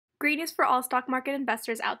Great news for all stock market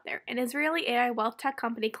investors out there. An Israeli AI wealth tech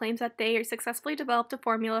company claims that they successfully developed a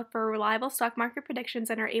formula for reliable stock market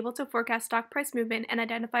predictions and are able to forecast stock price movement and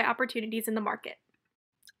identify opportunities in the market.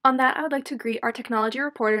 On that, I would like to greet our technology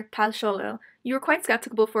reporter, Taz Sholil. You were quite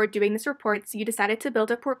skeptical before doing this report, so you decided to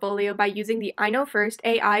build a portfolio by using the I Know First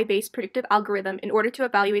AI-based predictive algorithm in order to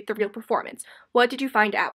evaluate the real performance. What did you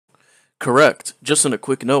find out? Correct. Just on a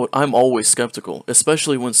quick note, I'm always skeptical,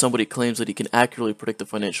 especially when somebody claims that he can accurately predict the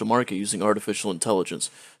financial market using artificial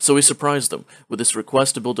intelligence. So we surprised them with this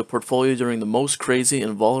request to build a portfolio during the most crazy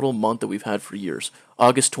and volatile month that we've had for years,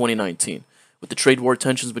 August 2019. With the trade war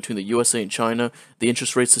tensions between the USA and China, the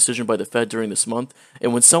interest rates decision by the Fed during this month,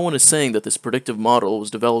 and when someone is saying that this predictive model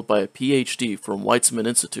was developed by a PhD from Weizmann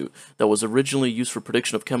Institute that was originally used for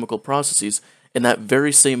prediction of chemical processes, and that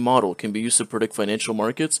very same model can be used to predict financial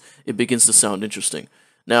markets, it begins to sound interesting.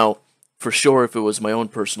 Now, for sure, if it was my own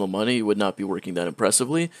personal money, it would not be working that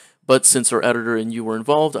impressively, but since our editor and you were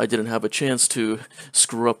involved, I didn't have a chance to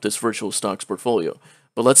screw up this virtual stocks portfolio.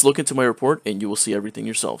 But let's look into my report and you will see everything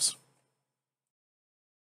yourselves.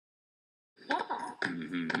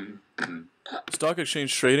 Stock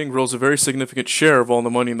exchange trading rolls a very significant share of all the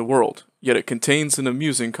money in the world, yet it contains an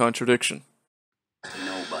amusing contradiction.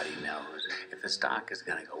 Nobody knows if the stock is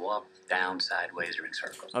going to go up, down, sideways, or in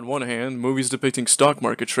circles. On one hand, movies depicting stock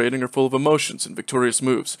market trading are full of emotions and victorious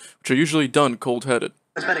moves, which are usually done cold-headed.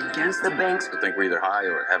 Let's bet against the banks. I think we're either high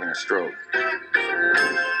or having a stroke.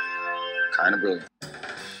 Kind of brilliant.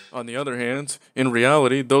 On the other hand, in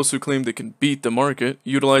reality, those who claim they can beat the market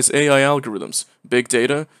utilize AI algorithms, big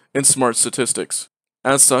data, and smart statistics.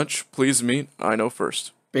 As such, please meet I Know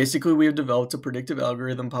First. Basically, we have developed a predictive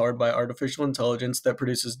algorithm powered by artificial intelligence that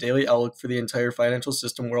produces daily outlook for the entire financial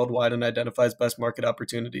system worldwide and identifies best market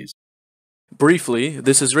opportunities. Briefly,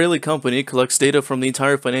 this Israeli company collects data from the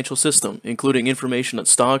entire financial system, including information on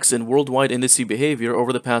stocks and worldwide industry behavior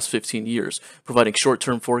over the past 15 years, providing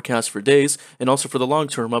short-term forecasts for days and also for the long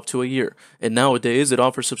term up to a year. And nowadays, it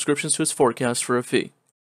offers subscriptions to its forecast for a fee.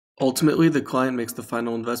 Ultimately, the client makes the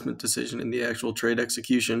final investment decision in the actual trade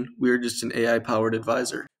execution. We are just an AI-powered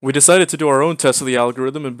advisor. We decided to do our own test of the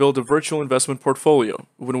algorithm and build a virtual investment portfolio.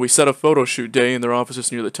 When we set a photo shoot day in their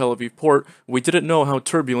offices near the Tel Aviv port, we didn't know how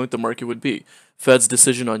turbulent the market would be. Fed's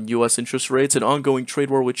decision on US interest rates and ongoing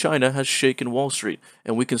trade war with China has shaken Wall Street,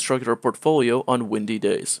 and we constructed our portfolio on windy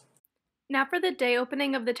days. Now for the day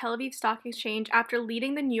opening of the Tel Aviv Stock Exchange after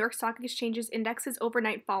leading the New York Stock Exchange's indexes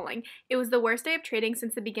overnight falling. It was the worst day of trading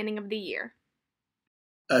since the beginning of the year.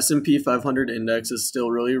 S&P 500 index is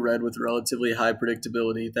still really red with relatively high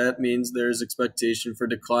predictability. That means there is expectation for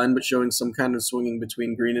decline but showing some kind of swinging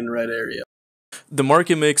between green and red area. The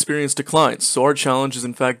market may experience declines, so our challenge is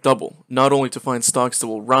in fact double, not only to find stocks that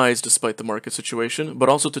will rise despite the market situation, but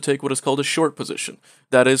also to take what is called a short position.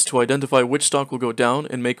 That is, to identify which stock will go down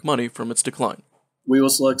and make money from its decline. We will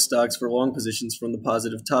select stocks for long positions from the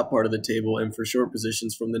positive top part of the table and for short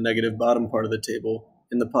positions from the negative bottom part of the table.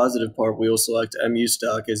 In the positive part, we will select MU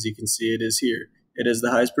stock, as you can see it is here. It has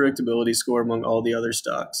the highest predictability score among all the other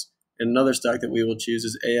stocks. And another stock that we will choose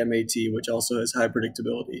is AMAT, which also has high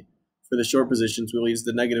predictability. For the short positions, we'll use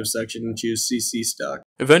the negative section and choose CC stock.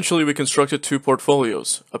 Eventually, we constructed two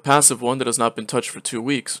portfolios, a passive one that has not been touched for 2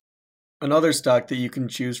 weeks, Another stock that you can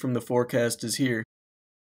choose from the forecast is here.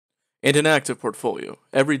 and an active portfolio.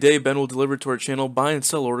 Every day, Ben will deliver to our channel buy and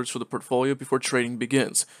sell orders for the portfolio before trading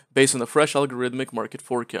begins, based on the fresh algorithmic market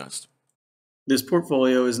forecast. This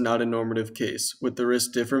portfolio is not a normative case. With the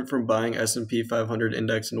risk different from buying S&P 500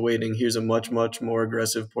 index and waiting, here's a much more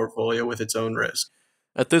aggressive portfolio with its own risk.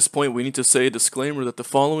 At this point, we need to say a disclaimer that the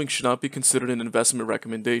following should not be considered an investment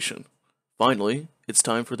recommendation. Finally, it's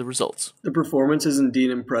time for the results. The performance is indeed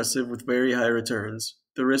impressive with very high returns.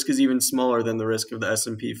 The risk is even smaller than the risk of the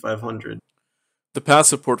S&P 500. The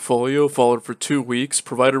passive portfolio, followed for 2 weeks,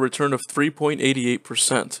 provided a return of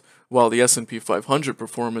 3.88%, while the S&P 500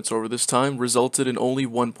 performance over this time resulted in only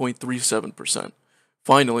 1.37%.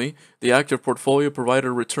 Finally, the active portfolio provided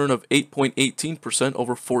a return of 8.18%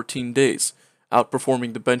 over 14 days,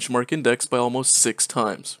 outperforming the benchmark index by almost 6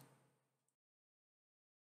 times.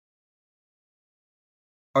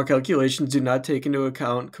 Our calculations do not take into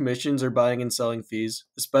account commissions or buying and selling fees,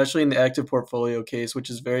 especially in the active portfolio case, which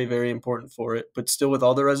is very important for it, but still with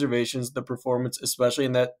all the reservations, the performance, especially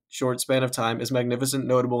in that short span of time, is magnificent,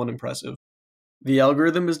 notable, and impressive. The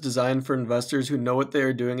algorithm is designed for investors who know what they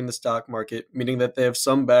are doing in the stock market, meaning that they have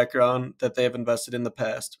some background that they have invested in the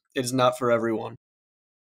past. It is not for everyone.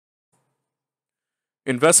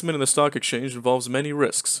 Investment in the stock exchange involves many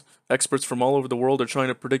risks. Experts from all over the world are trying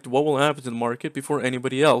to predict what will happen to the market before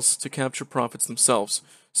anybody else to capture profits themselves.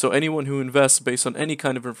 So anyone who invests based on any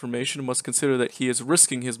kind of information must consider that he is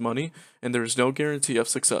risking his money, and there is no guarantee of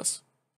success.